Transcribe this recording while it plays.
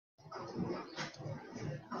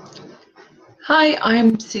Hi,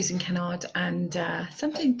 I'm Susan Kennard, and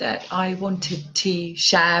something that I wanted to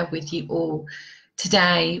share with you all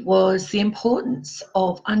today was the importance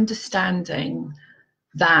of understanding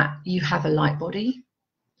that you have a light body,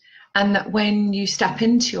 and that when you step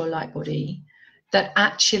into your light body, that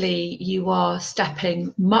actually you are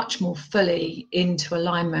stepping much more fully into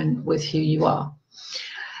alignment with who you are.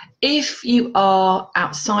 If you are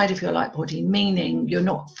outside of your light body, meaning you're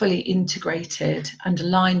not fully integrated and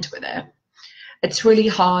aligned with it, it's really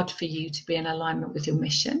hard for you to be in alignment with your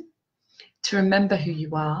mission, to remember who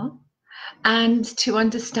you are, and to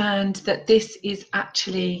understand that this is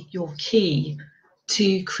actually your key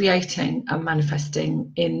to creating and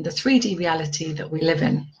manifesting in the 3D reality that we live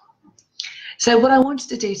in. So what I wanted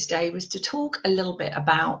to do today was to talk a little bit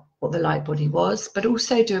about what the light body was, but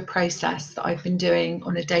also do a process that I've been doing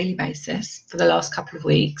on a daily basis for the last couple of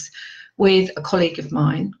weeks with a colleague of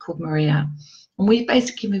mine called Maria. And we've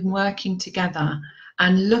basically been working together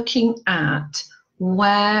and looking at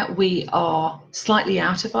where we are slightly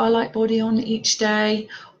out of our light body on each day,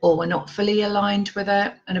 or we're not fully aligned with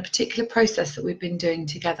it, and a particular process that we've been doing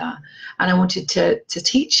together. And I wanted to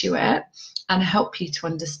teach you it and help you to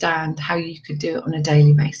understand how you could do it on a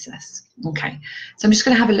daily basis. Okay, so I'm just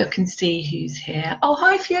going to have a look and see who's here. Oh,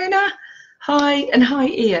 hi, Fiona. Hi, and hi,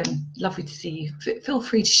 Ian. Lovely to see you. Feel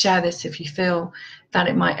free to share this if you feel that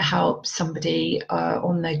it might help somebody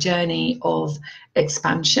on their journey of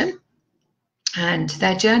expansion and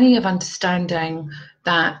their journey of understanding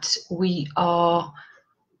that we are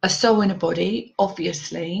a soul in a body,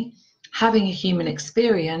 obviously, having a human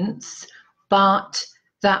experience, but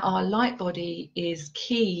that our light body is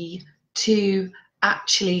key to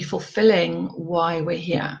actually fulfilling why we're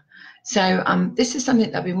here. So this is something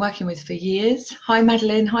that I've been working with for years. Hi,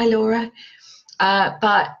 Madeline. Hi, Laura.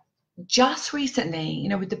 But just recently,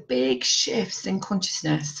 with the big shifts in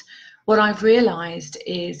consciousness, what I've realized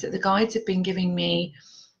is that the guides have been giving me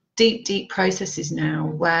deep processes now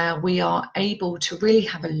where we are able to really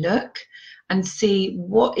have a look and see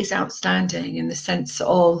what is outstanding in the sense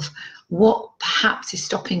of what perhaps is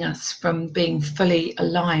stopping us from being fully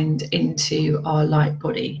aligned into our light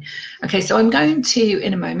body. Okay, so I'm going to,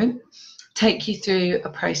 in a moment, take you through a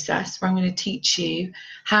process where I'm going to teach you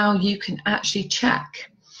how you can actually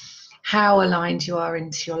check how aligned you are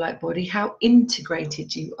into your light body, how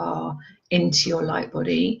integrated you are into your light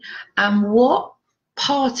body, and what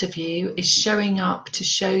part of you is showing up to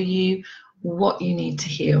show you what you need to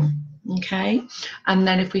heal. Okay, and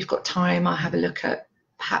then if we've got time, I'll have a look at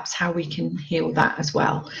perhaps how we can heal that as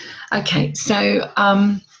well. Okay, so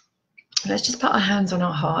let's just put our hands on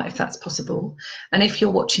our heart if that's possible. And if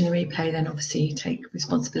you're watching the replay, then obviously you take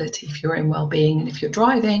responsibility for your own well-being. And if you're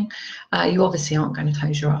driving, you obviously aren't going to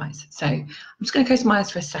close your eyes. So I'm just going to close my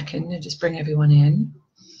eyes for a second and just bring everyone in.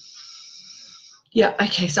 Yeah,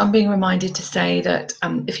 okay, so I'm being reminded to say that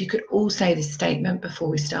if you could all say this statement before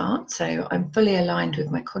we start. So I'm fully aligned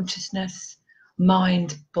with my consciousness,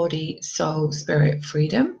 mind, body, soul, spirit,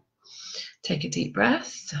 freedom. Take a deep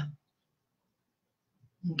breath.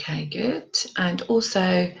 Okay, good. And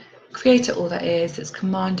also, Creator, all that is, it's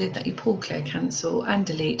commanded that you pull, clear, cancel, and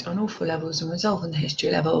delete on all 4 levels and resolve on the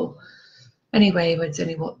history level any waywards,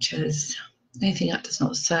 any watchers, anything that does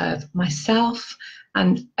not serve myself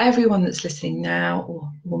and everyone that's listening now,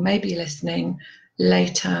 or maybe listening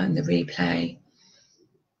later in the replay,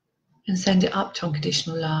 and send it up to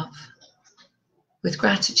unconditional love with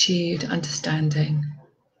gratitude, understanding,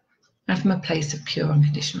 and from a place of pure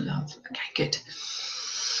unconditional love. Okay, good.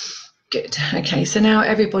 Good. Okay, so now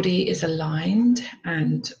everybody is aligned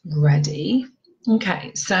and ready.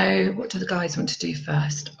 Okay, so what do the guys want to do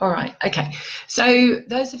first? All right, okay. So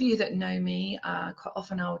those of you that know me, quite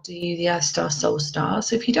often I'll do the Earth Star, Soul Star.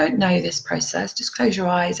 So if you don't know this process, just close your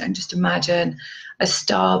eyes and just imagine a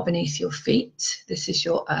star beneath your feet. This is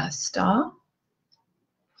your Earth Star.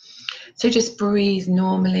 So just breathe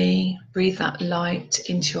normally, breathe that light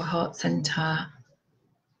into your heart center.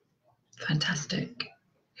 Fantastic.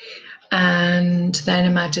 And then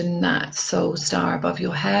imagine that soul star above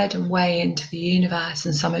your head and way into the universe,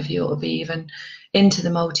 and some of you will be even into the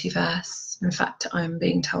multiverse. In fact, I'm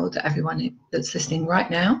being told that everyone that's listening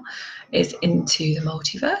right now is into the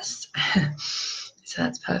multiverse. So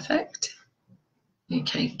that's perfect.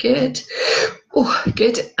 Okay, good. Oh,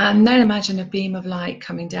 good. And then imagine a beam of light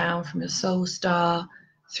coming down from your soul star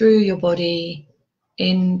through your body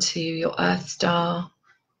into your Earth Star.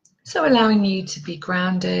 So allowing you to be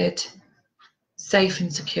grounded, safe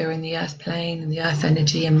and secure in the earth plane and the earth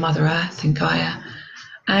energy and Mother Earth and Gaia,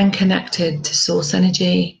 and connected to source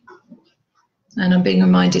energy. And I'm being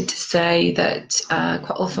reminded to say that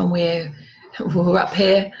quite often we're we're up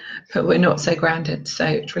here, but we're not so grounded. So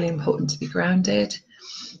it's really important to be grounded.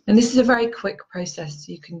 And this is a very quick process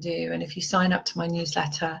you can do. And if you sign up to my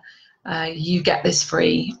newsletter, you get this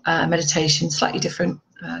free meditation, slightly different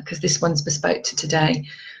because this one's bespoke to today.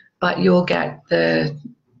 But you'll get the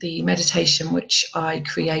meditation which I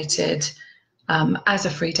created as a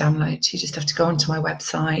free download. You just have to go onto my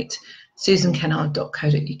website,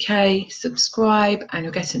 susankennard.co.uk, subscribe, and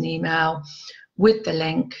you'll get an email with the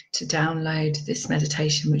link to download this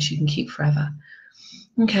meditation, which you can keep forever.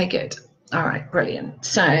 Okay, good. All right, brilliant.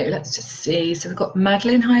 So let's just see. So we've got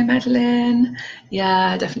Madeline. Hi, Madeline.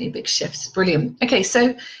 Yeah, definitely big shifts. Brilliant. Okay,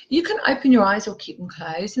 so you can open your eyes or keep them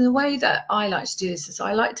closed. And the way that I like to do this is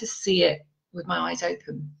I like to see it with my eyes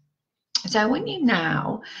open. So I want you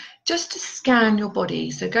now just to scan your body.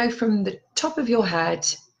 So go from the top of your head,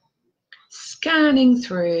 scanning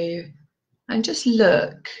through, and just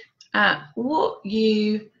look at what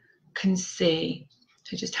you can see.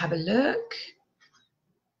 So just have a look.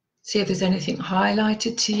 See if there's anything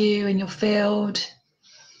highlighted to you in your field.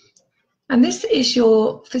 And this is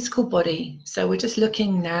your physical body. So we're just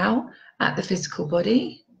looking now at the physical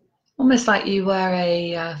body, almost like you were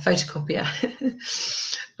a photocopier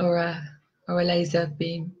or a laser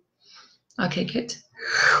beam. Okay, good.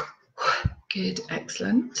 Good,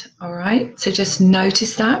 excellent. All right, so just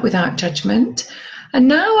notice that without judgment. And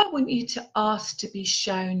now I want you to ask to be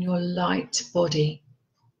shown your light body.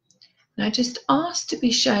 Now just ask to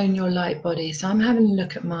be shown your light body. So I'm having a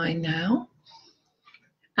look at mine now.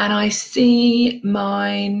 And I see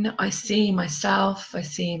mine, I see myself, I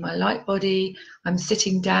see my light body. I'm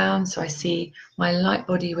sitting down, so I see my light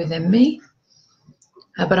body within me.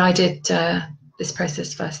 But I did this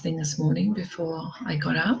process first thing this morning before I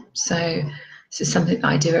got up. So this is something that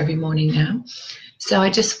I do every morning now. So I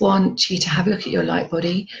just want you to have a look at your light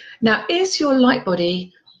body. Now, is your light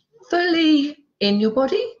body fully in your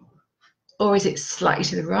body? Or is it slightly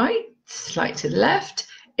to the right, slightly to the left?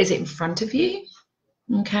 Is it in front of you?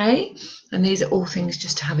 Okay, and these are all things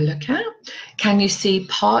just to have a look at. Can you see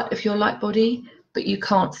part of your light body, but you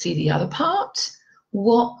can't see the other part?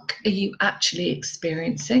 What are you actually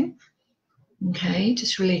experiencing? Okay,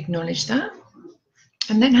 just really acknowledge that.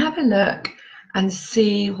 And then have a look and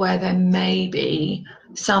see where there may be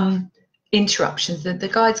some interruptions. The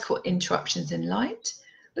guides call interruptions in light.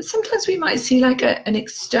 But sometimes we might see like an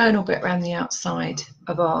external bit around the outside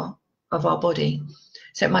of our body.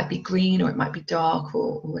 So it might be green or it might be dark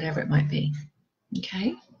or whatever it might be.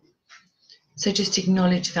 Okay. So just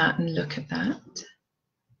acknowledge that and look at that.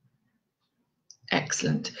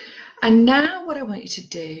 Excellent. And now what I want you to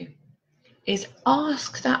do is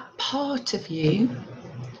ask that part of you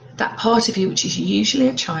which is usually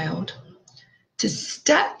a child, to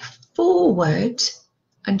step forward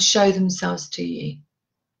and show themselves to you.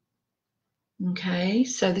 Okay,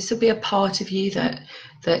 so this will be a part of you that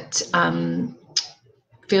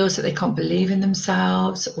feels that they can't believe in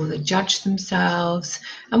themselves or they judge themselves.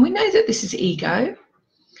 And we know that this is ego,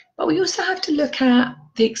 but we also have to look at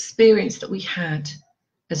the experience that we had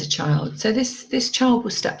as a child. So this child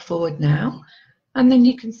will step forward now, and then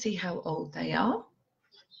you can see how old they are.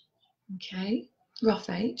 Okay, rough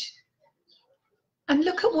age. And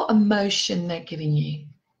look at what emotion they're giving you.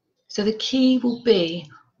 So the key will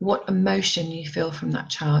be what emotion you feel from that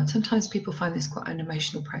child. Sometimes people find this quite an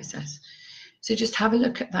emotional process. So just have a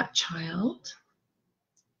look at that child.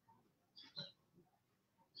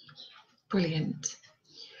 Brilliant.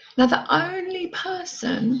 Now the only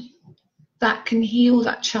person that can heal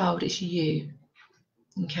that child is you.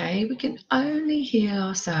 Okay, we can only heal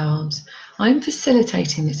ourselves. I'm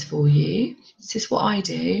facilitating this for you. This is what I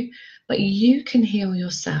do, but you can heal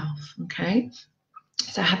yourself. Okay,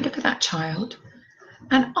 so have a look at that child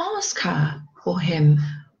and ask her or him,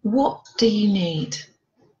 what do you need?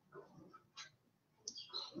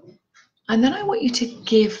 And then I want you to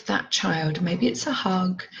give that child, maybe it's a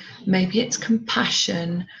hug, maybe it's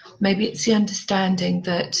compassion, maybe it's the understanding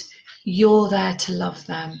that you're there to love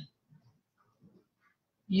them.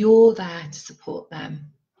 You're there to support them.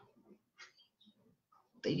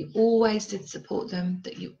 That you always did support them,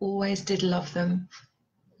 that you always did love them.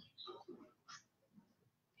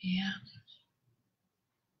 Yeah.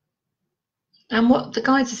 And what the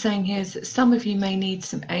guides are saying here is that some of you may need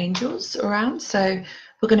some angels around. So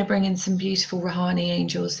we're going to bring in some beautiful Rahani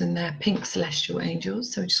angels, and they're pink celestial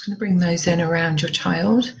angels. So we're just going to bring those in around your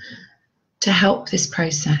child to help this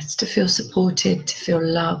process, to feel supported, to feel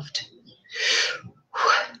loved.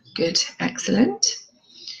 Good, excellent.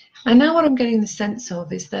 And now what I'm getting the sense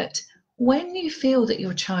of is that when you feel that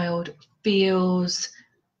your child feels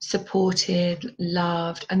supported,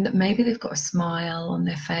 loved, and that maybe they've got a smile on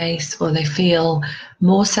their face or they feel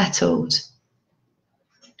more settled,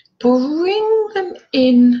 bring them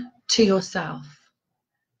in to yourself.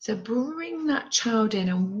 So bring that child in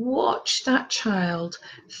and watch that child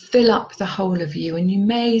fill up the whole of you. And you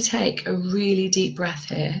may take a really deep breath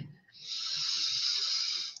here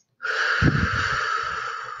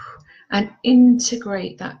and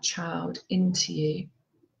integrate that child into you.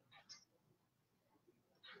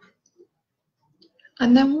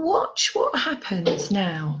 And then watch what happens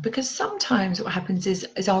now, because sometimes what happens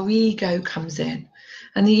is our ego comes in,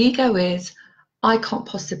 and the ego is, I can't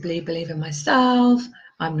possibly believe in myself,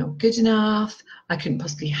 I'm not good enough, I couldn't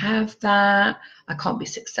possibly have that, I can't be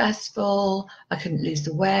successful, I couldn't lose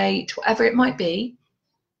the weight, whatever it might be,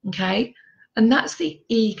 okay? And that's the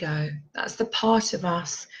ego, that's the part of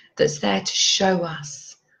us that's there to show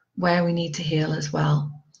us where we need to heal as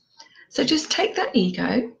well. So just take that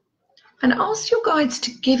ego and ask your guides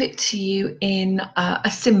to give it to you in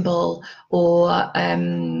a symbol or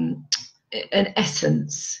an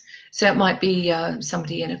essence. So it might be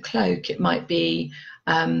somebody in a cloak, it might be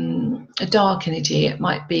a dark energy, it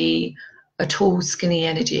might be a tall, skinny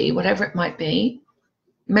energy, whatever it might be.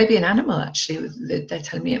 Maybe an animal, actually, they're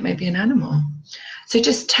telling me it may be an animal. So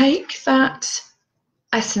just take that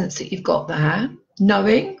essence that you've got there,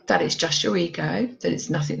 knowing that it's just your ego, that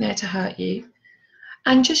it's nothing there to hurt you,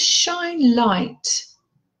 and just shine light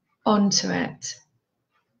onto it.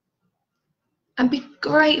 And be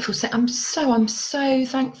grateful. Say, I'm so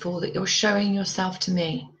thankful that you're showing yourself to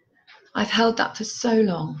me. I've held that for so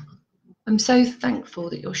long. I'm so thankful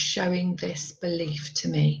that you're showing this belief to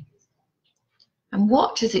me. And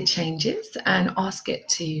watch as it changes, and ask it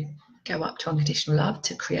to go up to unconditional love,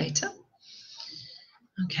 to creator.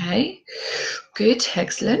 Okay, good,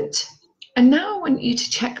 excellent. And now I want you to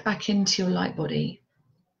check back into your light body.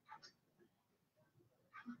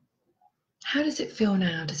 How does it feel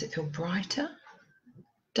now? Does it feel brighter?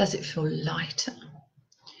 Does it feel lighter?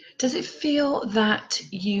 Does it feel that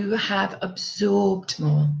you have absorbed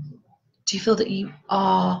more? Do you feel that you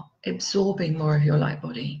are absorbing more of your light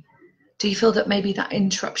body? Do you feel that maybe that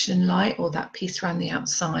interruption in light or that piece around the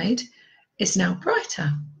outside is now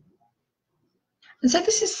brighter? And so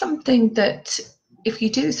this is something that if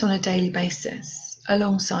you do this on a daily basis,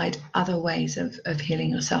 alongside other ways of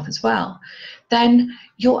healing yourself as well, then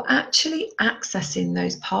you're actually accessing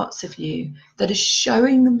those parts of you that are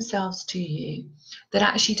showing themselves to you that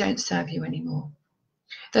actually don't serve you anymore.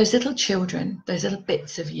 Those little children, those little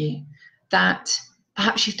bits of you that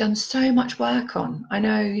perhaps you've done so much work on. I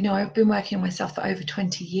know, I've been working on myself for over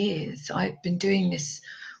 20 years. I've been doing this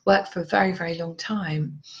work for a very, very long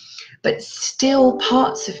time. But still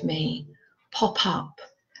parts of me pop up.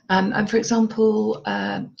 And for example,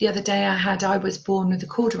 the other day I was born with a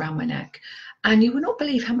cord around my neck. And you will not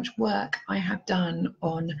believe how much work I have done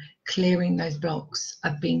on clearing those blocks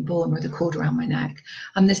of being born with a cord around my neck.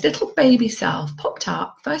 And this little baby self popped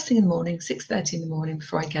up first thing in the morning, 6:30 in the morning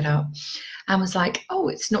before I get up, and was like, oh,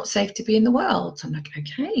 it's not safe to be in the world. So I'm like,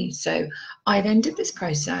 okay. So I then did this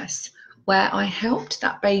process where I helped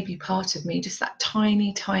that baby part of me, just that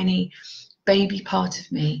tiny, tiny baby part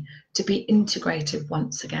of me, to be integrated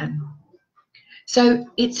once again. So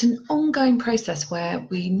it's an ongoing process where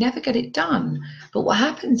we never get it done. But what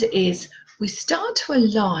happens is we start to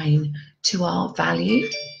align to our value,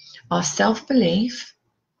 our self-belief,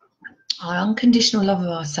 our unconditional love of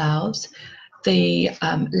ourselves, the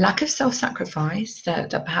lack of self-sacrifice that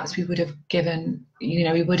perhaps we would have given,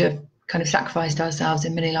 we would have kind of sacrificed ourselves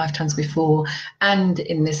in many lifetimes before, and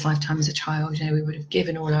in this lifetime as a child, we would have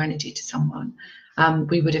given all our energy to someone.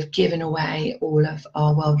 We would have given away all of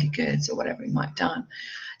our worldly goods or whatever we might have done.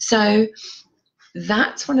 So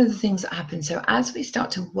that's one of the things that happens. So as we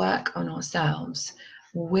start to work on ourselves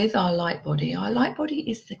with our light body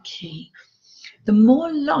is the key. The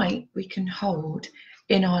more light we can hold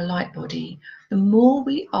in our light body, the more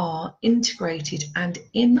we are integrated and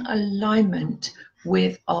in alignment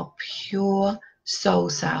with our pure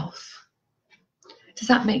soul self. Does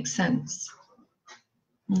that make sense?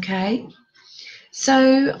 Okay.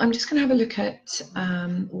 So I'm just going to have a look at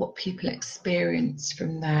what people experience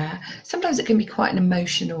from there. Sometimes it can be quite an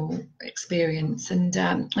emotional experience. And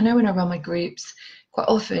I know when I run my groups, quite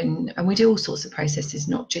often, and we do all sorts of processes,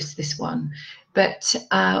 not just this one, but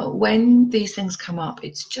when these things come up,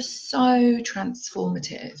 it's just so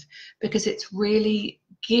transformative, because it's really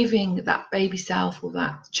giving that baby self or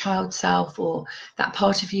that child self or that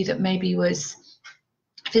part of you that maybe was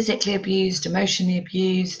physically abused, emotionally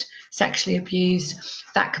abused, sexually abused,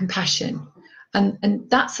 that compassion. And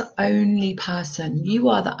that's the only person, you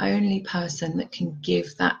are the only person that can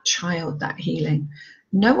give that child that healing.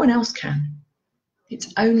 No one else can.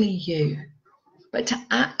 It's only you. But to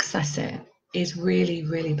access it is really,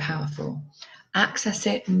 really powerful. Access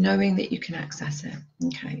it knowing that you can access it.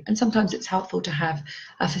 Okay. And sometimes it's helpful to have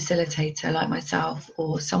a facilitator like myself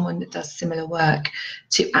or someone that does similar work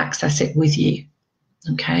to access it with you.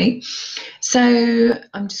 Okay. So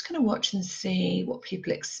I'm just going to watch and see what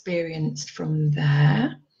people experienced from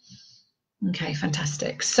there. Okay,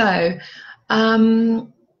 fantastic. So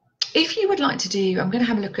if you would like to do, I'm going to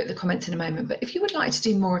have a look at the comments in a moment, but if you would like to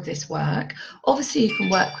do more of this work, obviously you can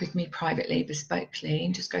work with me privately, bespokely,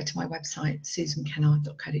 and just go to my website,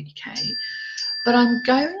 susankennard.co.uk. But I'm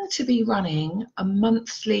going to be running a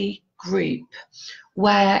monthly group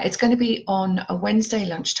where it's going to be on a Wednesday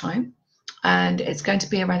lunchtime, and it's going to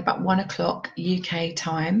be around about 1 o'clock UK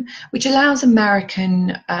time, which allows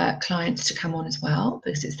American clients to come on as well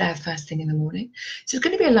because it's their first thing in the morning. So it's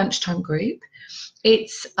going to be a lunchtime group.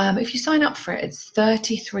 It's if you sign up for it, it's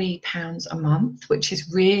 £33 a month, which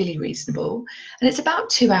is really reasonable, and it's about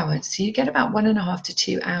 2 hours. So you get about 1.5 to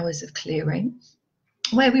 2 hours of clearing,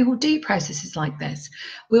 where we will do processes like this.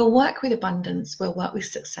 We'll work with abundance, we'll work with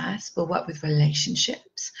success, we'll work with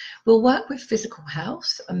relationships, we'll work with physical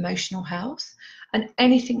health, emotional health, and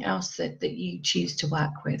anything else that you choose to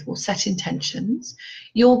work with. We'll set intentions.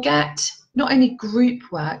 You'll get not only group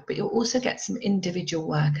work, but you'll also get some individual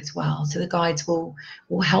work as well. So the guides will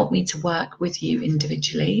help me to work with you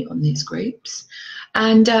individually on these groups.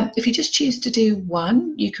 And if you just choose to do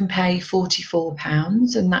one, you can pay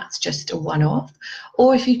 £44, and that's just a one-off.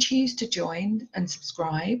 Or if you choose to join and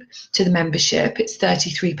subscribe to the membership, it's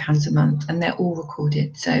 £33 a month, and they're all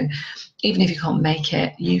recorded. So even if you can't make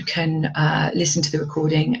it, you can listen to the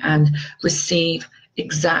recording and receive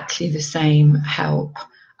exactly the same help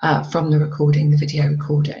from the recording, the video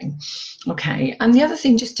recording. Okay, and the other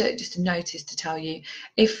thing just to notice, to tell you,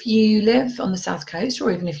 if you live on the South Coast,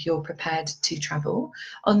 or even if you're prepared to travel,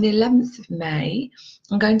 on the 11th of May,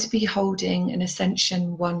 I'm going to be holding an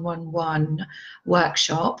Ascension 111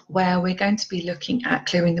 workshop where we're going to be looking at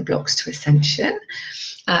clearing the blocks to Ascension.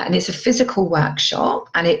 And it's a physical workshop,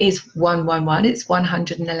 and it is 111, it's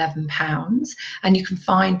 £111, and you can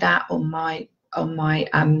find that on my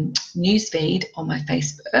newsfeed on my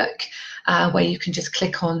Facebook, where you can just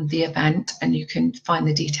click on the event and you can find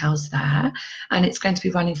the details there. And it's going to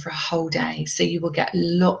be running for a whole day, so you will get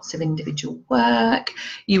lots of individual work,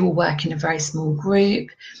 you will work in a very small group,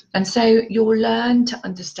 and so you'll learn to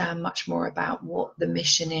understand much more about what the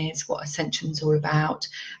mission is, what Ascension's all about,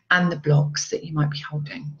 and the blocks that you might be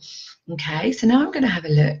holding. Okay, so now I'm going to have a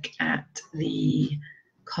look at the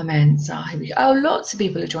comments. Here we go. Oh, lots of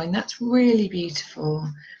people are joining. That's really beautiful.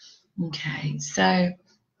 Okay, so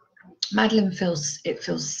Madeline feels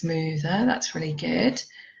smoother. That's really good.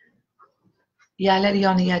 Yeah,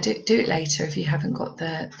 Liliana, yeah, do it later if you haven't got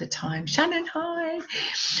the time. Shannon, hi.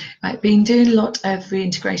 Right, been doing a lot of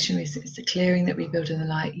reintegration. It's the clearing that we build in the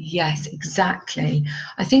light. Yes, exactly.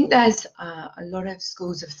 I think there's a lot of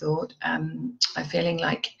schools of thought are feeling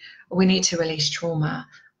like we need to release trauma.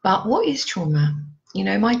 But what is trauma? You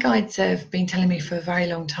know, my guides have been telling me for a very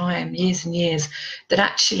long time, years and years, that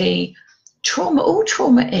actually all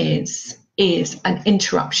trauma is an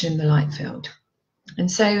interruption in the light field. And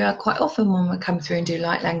so quite often when we come through and do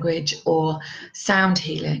light language or sound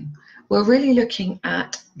healing, we're really looking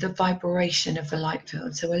at the vibration of the light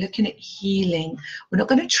field. So we're looking at healing. We're not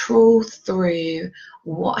going to trawl through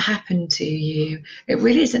what happened to you. It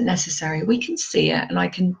really isn't necessary. We can see it, and I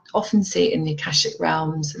can often see it in the Akashic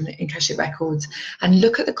realms and the Akashic records, and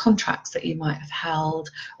look at the contracts that you might have held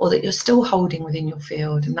or that you're still holding within your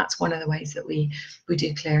field. And that's one of the ways that we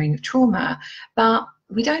do clearing of trauma. But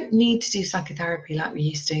we don't need to do psychotherapy like we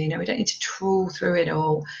used to. You know, we don't need to trawl through it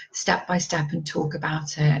all step by step and talk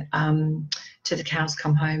about it till the cows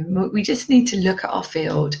come home. We just need to look at our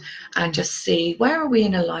field and just see, where are we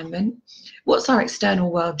in alignment? What's our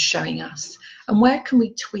external world showing us? And where can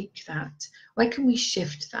we tweak that? Where can we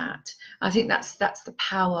shift that? I think that's the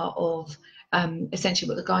power of essentially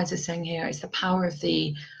what the guides are saying here. It's the power of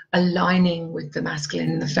the aligning with the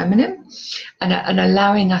masculine and the feminine, and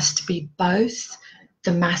allowing us to be both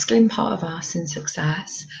the masculine part of us in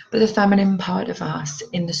success, but the feminine part of us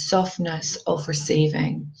in the softness of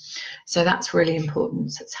receiving. So that's really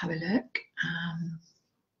important. So let's have a look.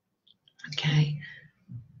 Okay.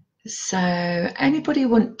 So anybody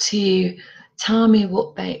want to tell me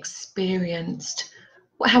what they experienced?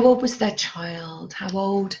 How old was their child? How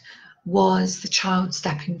old was the child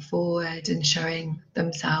stepping forward and showing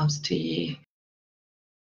themselves to you?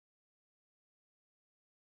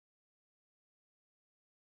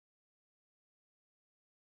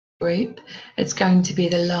 group. It's going to be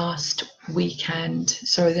the last weekend,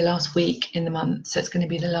 sorry, the last week in the month. So it's going to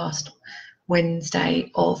be the last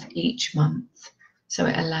Wednesday of each month. So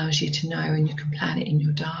it allows you to know, and you can plan it in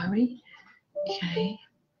your diary. Okay,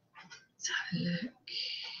 let's have a look.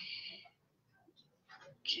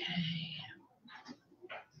 Okay.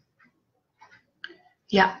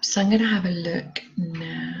 Yeah, so I'm going to have a look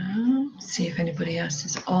now, see if anybody else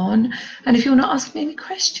is on. And if you want to ask me any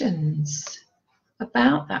questions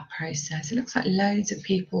about that process, it looks like loads of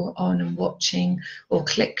people are on and watching or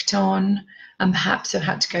clicked on, and perhaps have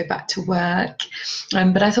had to go back to work.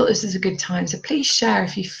 But I thought this was a good time, so please share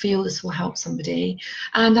if you feel this will help somebody.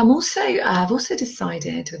 And I've also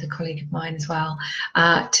decided with a colleague of mine as well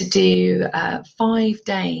to do 5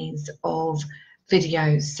 days of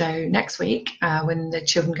videos. So next week, when the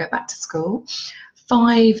children go back to school,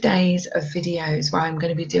 5 days of videos where I'm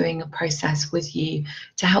going to be doing a process with you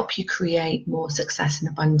to help you create more success and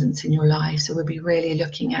abundance in your life. So we'll be really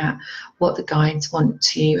looking at what the guides want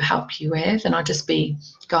to help you with, and I'll just be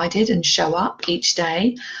guided and show up each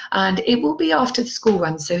day. And it will be after the school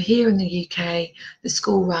run. So here in the UK, the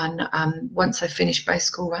school run, once I finish both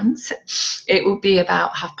school runs, it will be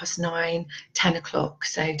about 9:30, 10 o'clock.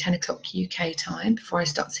 So 10 o'clock UK time before I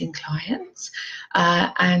start seeing clients.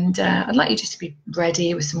 And I'd like you just to be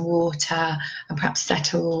ready with some water and perhaps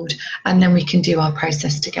settled, and then we can do our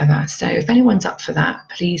process together. So if anyone's up for that,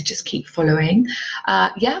 please just keep following.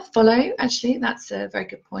 Yeah, follow, actually, that's a very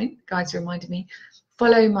good point. Guys reminded me.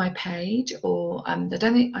 Follow my page, or I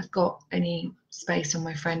don't think I've got any space on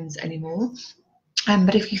my friends anymore.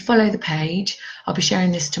 But if you follow the page, I'll be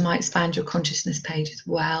sharing this to my Expand Your Consciousness page as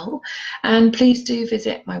well. And please do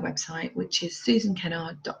visit my website, which is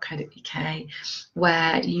susankennard.co.uk,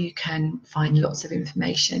 where you can find lots of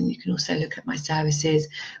information. You can also look at my services,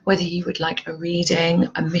 whether you would like a reading,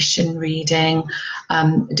 a mission reading,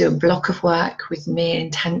 do a block of work with me, an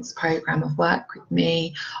intense program of work with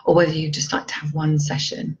me, or whether you just like to have one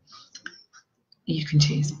session. You can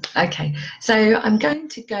choose. Okay, so I'm going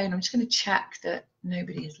to go, and I'm just going to check that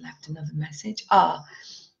nobody has left another message.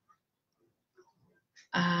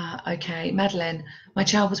 Okay, Madeline, my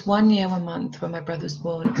child was 1 year, 1 month when my brother was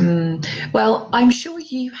born. Well, I'm sure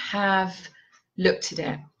you have looked at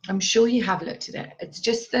it. I'm sure you have looked at it. It's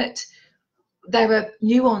just that there are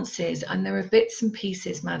nuances and there are bits and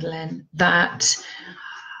pieces, Madeline, that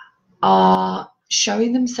are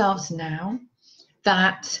showing themselves now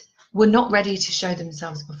that were not ready to show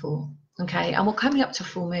themselves before. Okay, and we're coming up to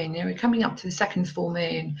full moon. We're coming up to the second full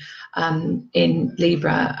moon in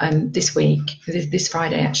Libra this week, this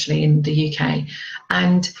Friday actually, in the UK.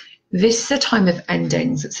 And this is a time of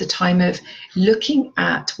endings. It's a time of looking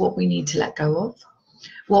at what we need to let go of,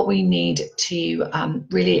 what we need to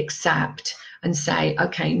really accept and say,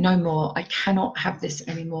 okay, no more. I cannot have this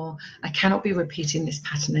anymore. I cannot be repeating this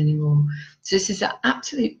pattern anymore. So this is an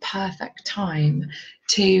absolute perfect time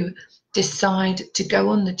to decide to go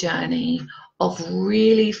on the journey of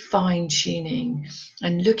really fine-tuning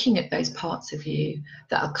and looking at those parts of you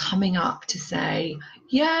that are coming up to say,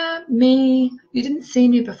 yeah, me, you didn't see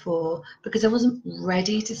me before because I wasn't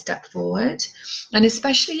ready to step forward. And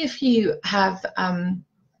especially if you have a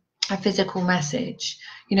physical message,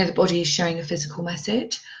 you know, the body is showing a physical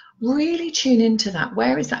message, really tune into that.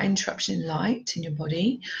 Where is that interruption in light in your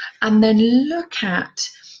body? And then look at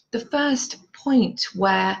the first point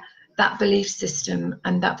where that belief system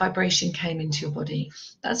and that vibration came into your body.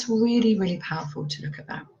 That's really, really powerful to look at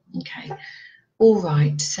that. Okay. All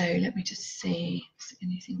right. So let me just see if there's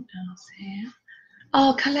anything else here.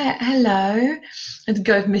 Oh, Colette, hello. I think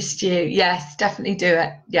I've missed you. Yes, definitely do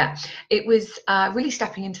it. Yeah, it was really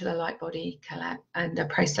stepping into the light body, Colette, and a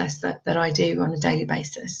process that I do on a daily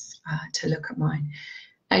basis to look at mine.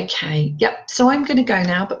 Okay, yep, so I'm going to go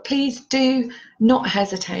now, but please do not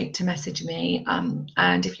hesitate to message me.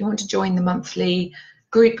 And if you want to join the monthly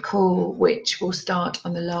group call, which will start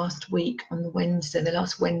on the last week on the Wednesday, the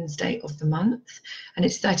last Wednesday of the month, and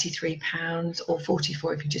it's £33 or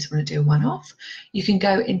 £44 if you just want to do a one-off. You can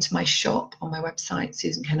go into my shop on my website,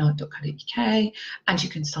 susankennard.co.uk, and you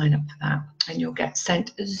can sign up for that, and you'll get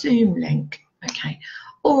sent a Zoom link. Okay,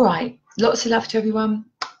 all right, lots of love to everyone.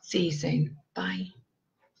 See you soon. Bye.